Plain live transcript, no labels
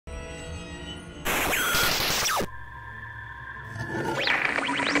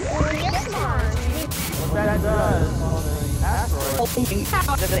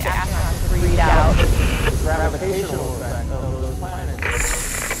that the astronauts read out the gravitational effect of those planets.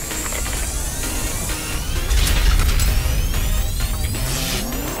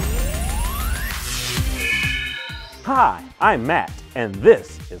 Hi, I'm Matt, and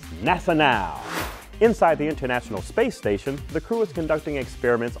this is NASA Now. Inside the International Space Station, the crew is conducting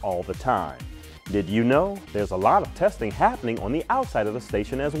experiments all the time. Did you know there's a lot of testing happening on the outside of the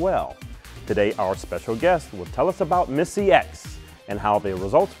station as well? Today, our special guest will tell us about MISSE and how the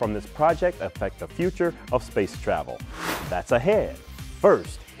results from this project affect the future of space travel. That's ahead.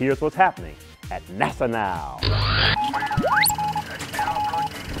 First, here's what's happening at NASA Now.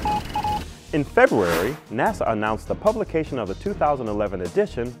 In February, NASA announced the publication of the 2011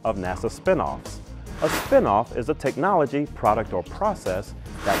 edition of NASA Spinoffs. A spinoff is a technology, product, or process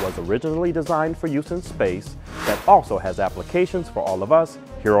that was originally designed for use in space that also has applications for all of us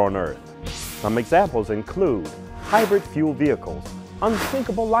here on Earth. Some examples include hybrid fuel vehicles,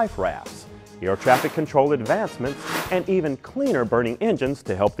 unsinkable life rafts, air traffic control advancements, and even cleaner burning engines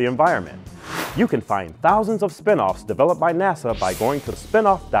to help the environment. You can find thousands of spinoffs developed by NASA by going to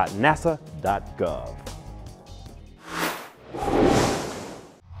spinoff.nasa.gov.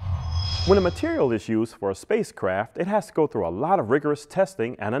 When a material is used for a spacecraft, it has to go through a lot of rigorous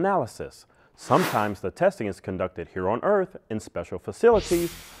testing and analysis. Sometimes the testing is conducted here on Earth in special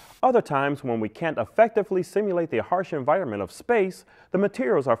facilities. Other times, when we can't effectively simulate the harsh environment of space, the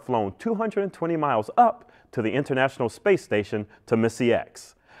materials are flown 220 miles up to the International Space Station to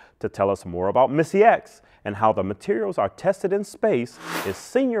MISSE. To tell us more about MISSE and how the materials are tested in space is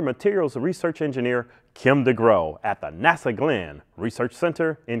Senior Materials Research Engineer Kim DeGrow at the NASA Glenn Research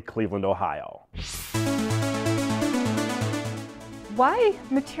Center in Cleveland, Ohio. Why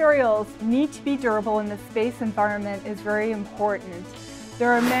materials need to be durable in the space environment is very important.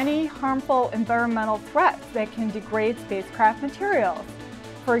 There are many harmful environmental threats that can degrade spacecraft materials.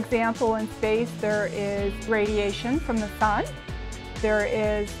 For example, in space there is radiation from the sun, there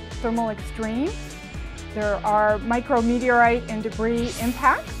is thermal extremes, there are micrometeorite and debris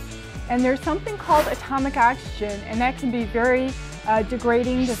impacts, and there's something called atomic oxygen, and that can be very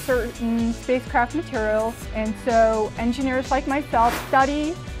degrading to certain spacecraft materials. And so engineers like myself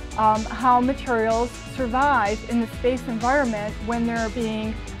study how materials survive in the space environment when they're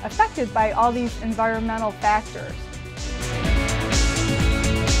being affected by all these environmental factors.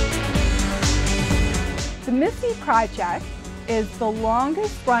 The MISSE project is the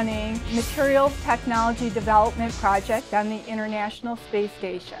longest running materials technology development project on the International Space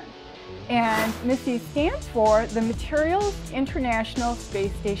Station. And MISSE stands for the Materials International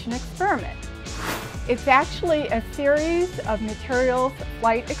Space Station Experiment. It's actually a series of materials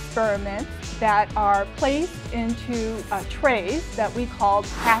flight experiments that are placed into trays that we call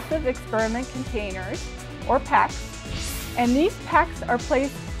passive experiment containers, or PECs. And these PECs are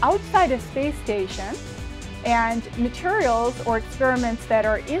placed outside a space station, and materials or experiments that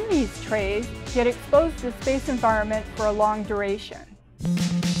are in these trays get exposed to the space environment for a long duration.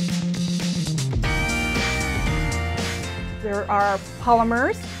 There are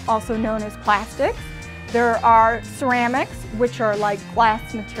polymers, also known as plastics. There are ceramics, which are like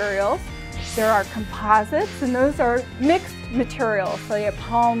glass materials. There are composites, and those are mixed materials, so you have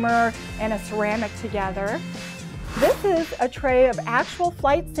polymer and a ceramic together. This is a tray of actual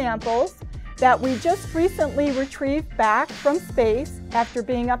flight samples that we just recently retrieved back from space after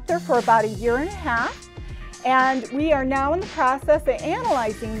being up there for about a year and a half. And we are now in the process of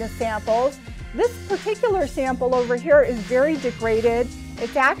analyzing the samples. This particular sample over here is very degraded.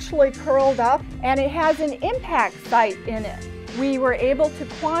 It's actually curled up, and it has an impact site in it. We were able to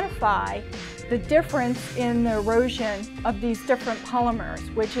quantify the difference in the erosion of these different polymers,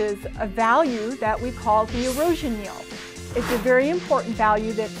 which is a value that we call the erosion yield. It's a very important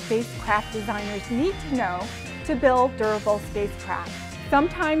value that spacecraft designers need to know to build durable spacecraft.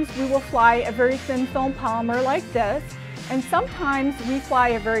 Sometimes we will fly a very thin film polymer like this, and sometimes we fly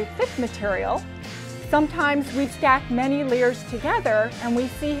a very thick material. Sometimes we stack many layers together, and we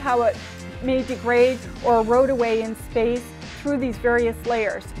see how it may degrade or erode away in space through these various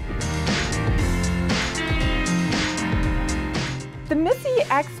layers. The MISSE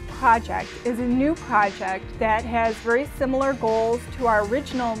project is a new project that has very similar goals to our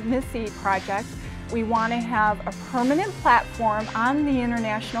original MISSE project. We want to have a permanent platform on the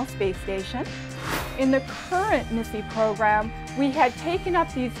International Space Station. In the current MISSE program, we had taken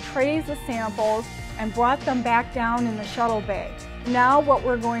up these trays of samples and brought them back down in the shuttle bay. Now what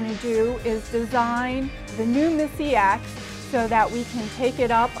we're going to do is design the new MISSE so that we can take it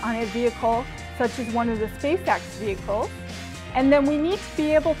up on a vehicle such as one of the SpaceX vehicles. And then we need to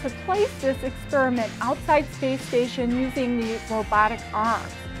be able to place this experiment outside space station using the robotic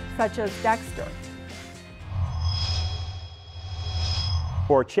arms, such as Dexter.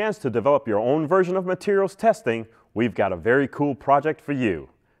 For a chance to develop your own version of materials testing, we've got a very cool project for you.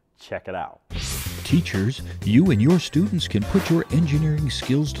 Check it out. Teachers, you and your students can put your engineering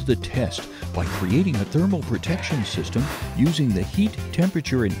skills to the test by creating a thermal protection system using the heat,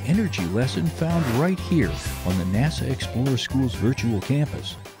 temperature, and energy lesson found right here on the NASA Explorer School's virtual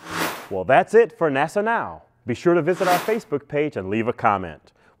campus. Well, that's it for NASA Now. Be sure to visit our Facebook page and leave a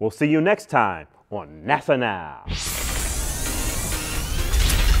comment. We'll see you next time on NASA Now.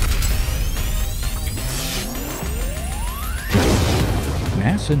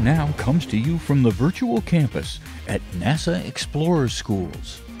 NASA Now comes to you from the virtual campus at NASA Explorer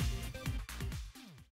Schools.